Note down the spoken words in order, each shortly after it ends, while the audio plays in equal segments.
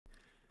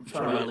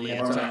Probably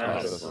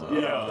anti-us.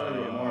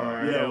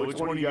 Yeah. Which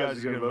one of you guys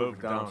is gonna vote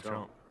for Donald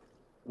Trump?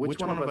 Which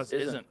one of us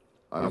isn't?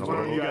 I don't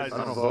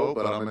vote,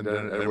 but I'm in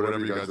whatever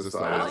you guys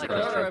decide. I like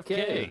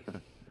RFK.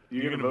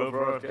 You're gonna vote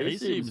for RFK? He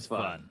seems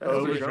fun.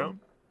 Over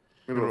Trump?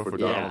 I'm gonna vote for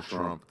Donald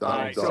Trump.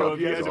 So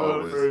if you guys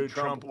vote for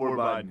Trump or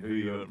Biden, who are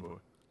you voting for?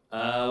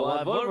 Well,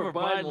 I voted for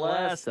Biden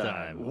last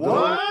time.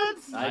 What?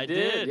 I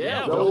did,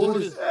 yeah.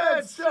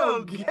 That's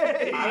so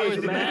gay. I was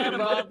mad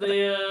about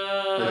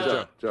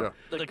Joe.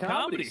 the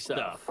comedy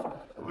stuff.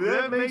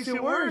 That makes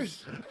it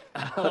worse.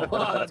 Well,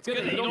 that's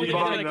good. You don't get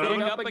to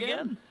king up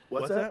again?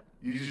 What's that?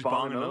 You just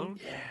bong alone?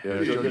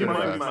 Yeah, You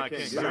might be my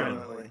king.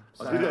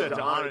 I'll do that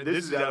to honor.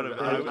 This is out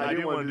of. I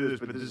didn't want to do this,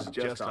 but this is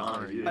just to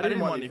honor you. I didn't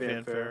want any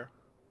fanfare.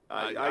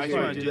 I just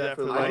wanted to do that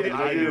for the love.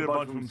 I did a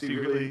bunch of them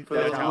secretly. For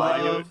the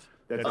love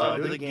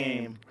of the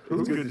game.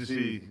 It's good to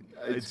see.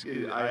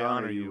 I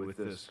honor you with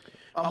this.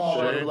 I'm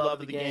all in love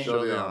the game.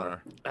 Show the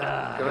honor. Can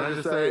I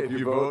just say, if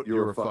you vote,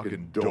 you're a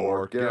fucking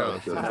dork. Yeah,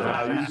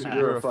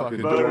 you're a fucking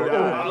dork.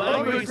 I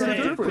like what you're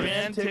saying.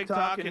 Ban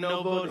TikTok and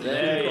no voting.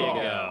 There you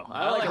go.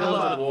 I like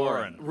Elizabeth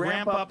Warren.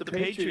 Ramp up the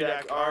Patriot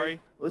Act, Ari.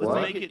 Let's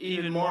make it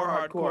even more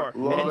hardcore.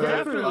 Love And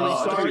definitely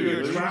start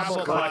your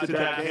travel Clap to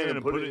that podcast. hand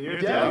and put it in your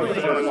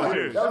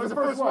Definitely. That was the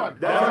first one.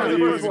 That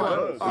was the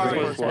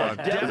first one.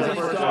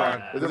 Definitely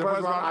start. Is the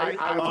first one?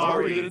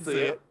 I didn't see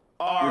it.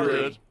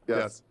 Ari.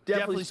 Yes.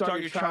 Definitely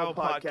start your travel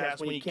podcast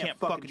when you can't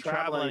fucking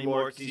travel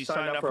anymore because you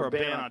signed up for a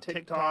ban on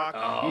TikTok.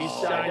 You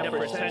signed up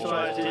for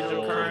centralized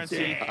digital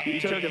currency.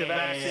 You took the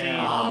vaccine.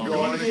 I'm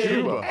going to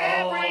Cuba.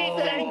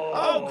 Everything.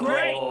 Oh,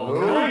 great.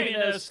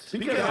 Greatness.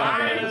 Because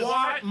I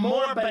want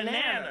more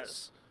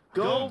bananas.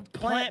 Go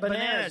plant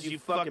bananas, you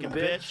fucking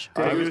bitch.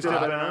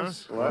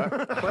 Bananas?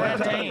 What?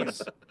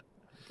 Plantains.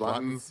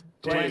 Buttons.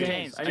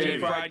 Plantains. I need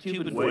fried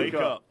Cuban. Wake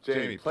up.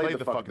 Jamie, play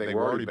the fucking thing.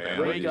 We're already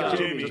banned. Wake up.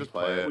 Jamie, just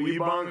play it. will you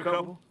bong a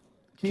couple?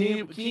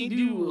 Can you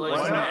do like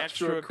some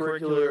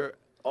extracurricular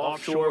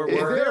offshore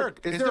Is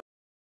work? there